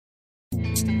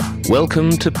Welcome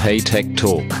to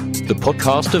PayTechTalk, the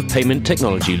podcast of payment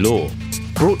technology law,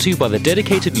 brought to you by the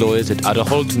dedicated lawyers at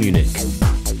Adderholt Munich.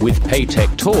 With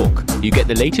PayTechTalk, you get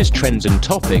the latest trends and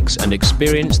topics and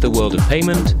experience the world of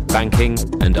payment, banking,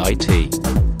 and IT.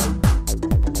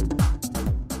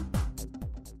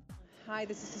 Hi,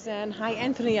 this is Suzanne. Hi,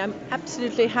 Anthony. I'm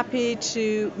absolutely happy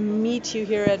to meet you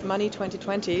here at Money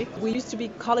 2020. We used to be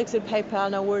colleagues at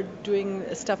PayPal. Now we're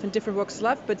doing stuff in different walks of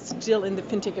life, but still in the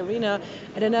fintech arena.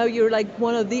 And I know you're like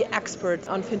one of the experts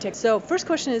on fintech. So first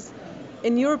question is,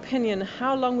 in your opinion,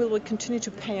 how long will we continue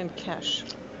to pay in cash?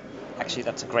 Actually,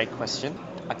 that's a great question.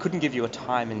 I couldn't give you a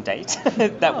time and date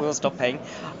that we'll stop paying.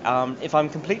 If I'm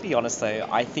completely honest, though,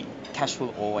 I think cash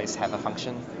will always have a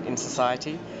function in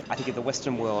society. I think in the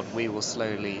Western world, we will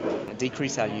slowly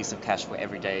decrease our use of cash for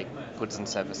everyday goods and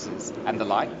services and the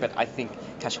like, but I think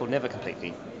cash will never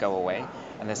completely go away,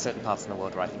 and there's certain parts in the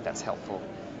world where I think that's helpful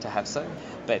to have so.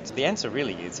 But the answer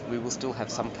really is we will still have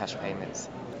some cash payments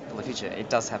for the future. It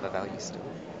does have a value still.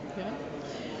 Yeah.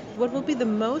 What will be the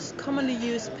most commonly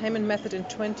used payment method in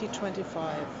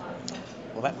 2025?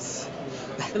 Well, that's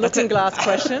the looking glass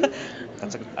question.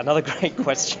 That's another great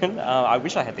question. I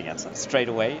wish I had the answer straight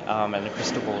away and a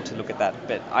crystal ball to look at that.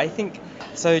 But I think,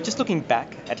 so just looking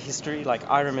back at history, like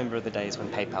I remember the days when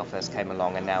PayPal first came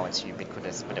along, and now it's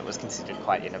ubiquitous, but it was considered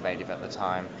quite innovative at the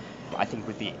time. I think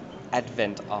with the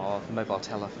advent of mobile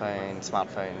telephones,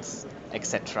 smartphones,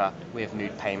 etc., we have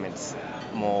moved payments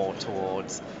more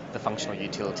towards the functional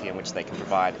utility in which they can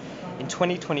provide. In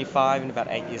 2025, in about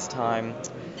 8 years' time,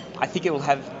 I think it will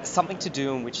have something to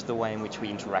do in which the way in which we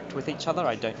interact with each other.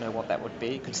 I don't know what that would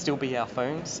be. It could still be our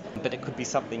phones, but it could be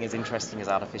something as interesting as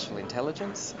artificial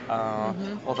intelligence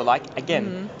or the like.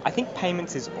 Again, I think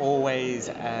payments is always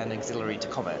an auxiliary to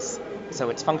commerce. So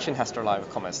its function has to rely on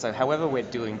commerce. So however we're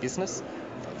doing business,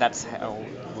 that's how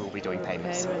we'll be doing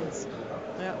payments.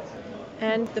 Yeah.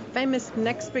 And the famous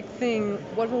next big thing,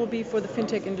 what will it be for the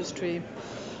fintech industry?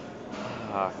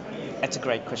 That's a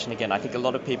great question again. I think a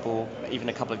lot of people, even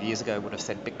a couple of years ago, would have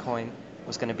said Bitcoin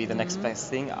was going to be the next best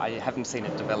thing. I haven't seen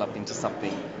it develop into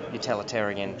something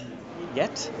utilitarian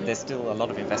yet. There's still a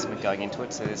lot of investment going into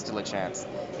it, so there's still a chance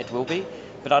it will be.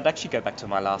 But I'd actually go back to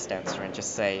my last answer and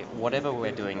just say whatever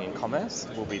we're doing in commerce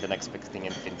will be the next big thing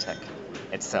in fintech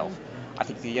itself. I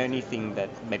think the only thing that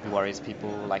maybe worries people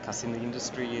like us in the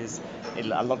industry is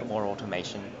a lot more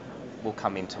automation will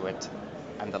come into it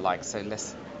and the like, so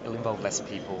it'll involve less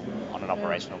people on an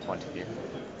operational point of view.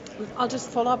 I'll just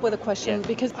follow up with a question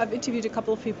because I've interviewed a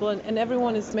couple of people and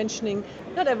everyone is mentioning,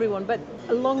 not everyone, but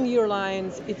along your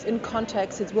lines, it's in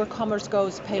context, it's where commerce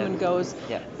goes, payment goes.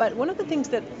 Yeah. But one of the things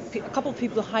that a couple of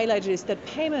people highlighted is that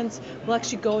payments will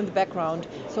actually go in the background.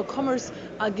 So commerce,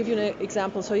 I'll give you an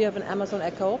example. So you have an Amazon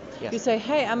Echo. Yes. You say,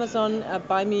 hey, Amazon,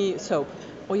 buy me soap.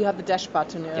 Or you have the dash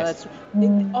button. Yes.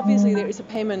 Obviously, there is a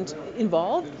payment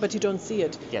involved, but you don't see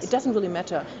it. Yes. It doesn't really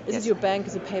matter. Is it your bank?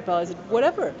 Is it PayPal? Is it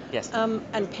whatever? Yes.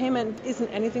 And payment isn't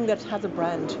anything that has a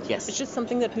brand. Yes. It's just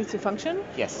something that needs to function.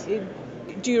 Yes.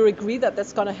 Do you agree that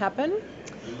that's going to happen?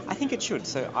 I think it should.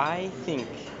 So I think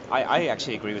I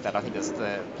actually agree with that. I think that's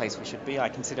the place we should be. I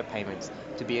consider payments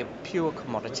to be a pure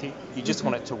commodity. You just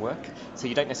want it to work. So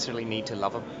you don't necessarily need to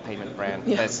love a payment brand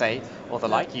per se or the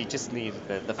like. You just need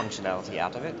the functionality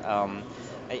out of it. An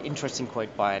interesting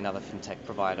quote by another fintech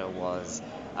provider was,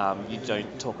 you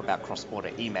don't talk about cross-border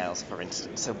emails, for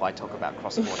instance. So why talk about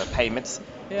cross-border payments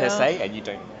per se? And you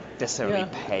don't necessarily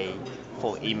pay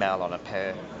for email on a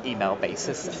per email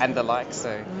basis and the like.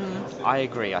 So I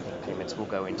agree. I think payments will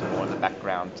go into more of the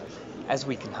background as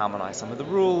we can harmonize some of the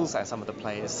rules and some of the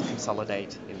players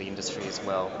consolidate in the industry as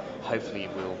well. Hopefully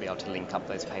we'll be able to link up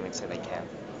those payments so they can.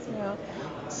 Yeah.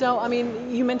 So, I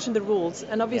mean, you mentioned the rules,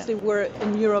 and obviously we're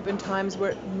in Europe in times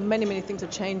where many things are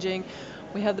changing.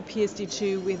 We have the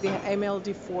PSD2, we have the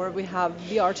AMLD4, we have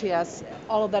the RTS,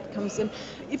 all of that comes in.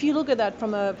 If you look at that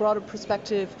from a broader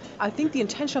perspective, I think the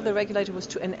intention of the regulator was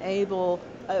to enable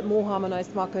a more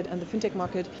harmonized market and the fintech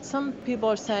market. Some people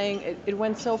are saying it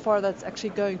went so far that it's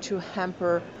actually going to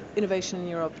hamper innovation in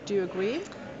Europe. Do you agree?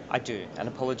 I do, and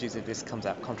apologies if this comes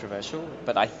out controversial,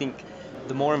 but I think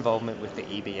the more involvement with the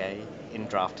EBA in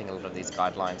drafting a lot of these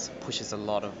guidelines pushes a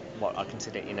lot of what I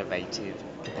consider innovative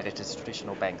competitors to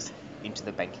traditional banks into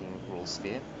the banking rules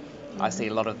sphere. I see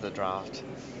a lot of the draft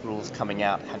rules coming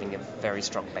out having a very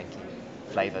strong banking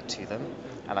flavour to them,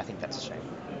 and I think that's a shame.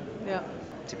 Yeah.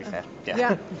 To be fair.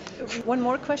 Yeah. One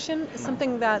more question,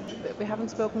 something that we haven't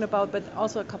spoken about, but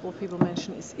also a couple of people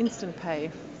mentioned, is instant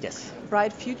pay. Yes.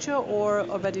 Bright future or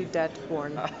already dead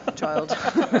born child?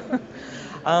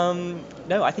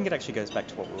 No, I think it actually goes back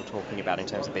to what we were talking about in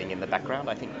terms of being in the background.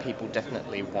 I think people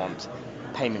definitely want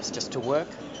payments just to work.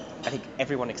 I think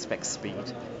everyone expects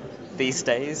speed. These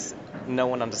days, no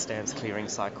one understands clearing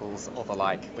cycles or the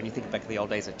like. When you think back to the old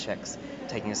days of checks,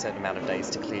 taking a certain amount of days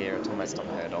to clear, it's almost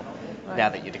unheard of. Right. Now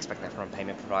that you'd expect that from a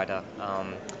payment provider.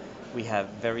 We have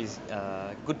very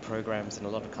good programs in a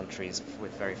lot of countries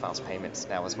with very fast payments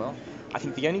now as well. I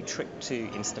think the only trick to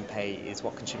Instant Pay is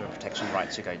what consumer protection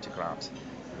rights you're going to grant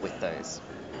with those.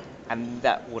 And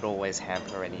that would always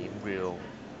hamper any real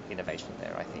innovation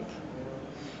there, I think.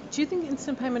 Do you think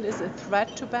instant payment is a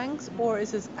threat to banks, or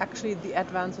is this actually the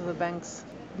advance of the banks,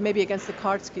 maybe against the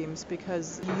card schemes,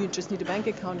 because you just need a bank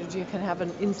account and you can have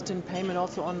an instant payment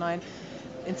also online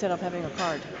instead of having a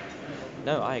card?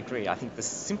 No, I agree. I think the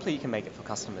simpler you can make it for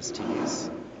customers to use,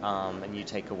 and you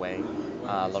take away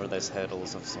a lot of those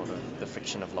hurdles of sort of the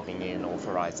friction of logging in,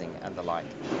 authorizing, and the like,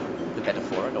 the better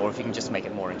for it. Or if you can just make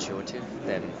it more intuitive,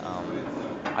 then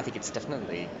I think it's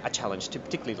definitely a challenge to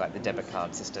particularly like the debit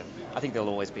card system. I think there'll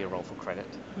always be a role for credit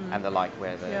and the like,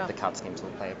 where the card schemes will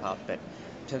play a part. But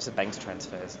in terms of banks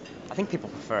transfers, I think people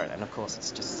prefer it, and of course it's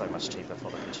just so much cheaper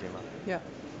for the consumer. Yeah.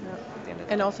 At the end of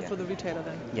the And day, also for the retailer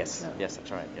then. Yes, Yeah. yes,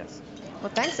 that's right, yes. Well,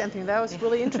 thanks, Anthony. That was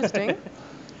really interesting.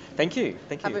 Thank you.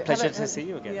 Pleasure to see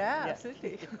you again. Yeah,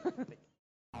 absolutely.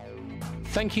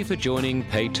 Thank you for joining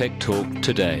PayTech Talk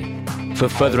today. For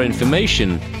further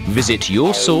information, visit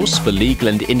your source for legal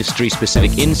and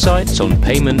industry-specific insights on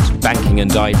payment, banking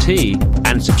and IT,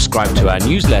 and subscribe to our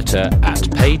newsletter at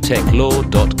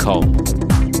paytechlaw.com.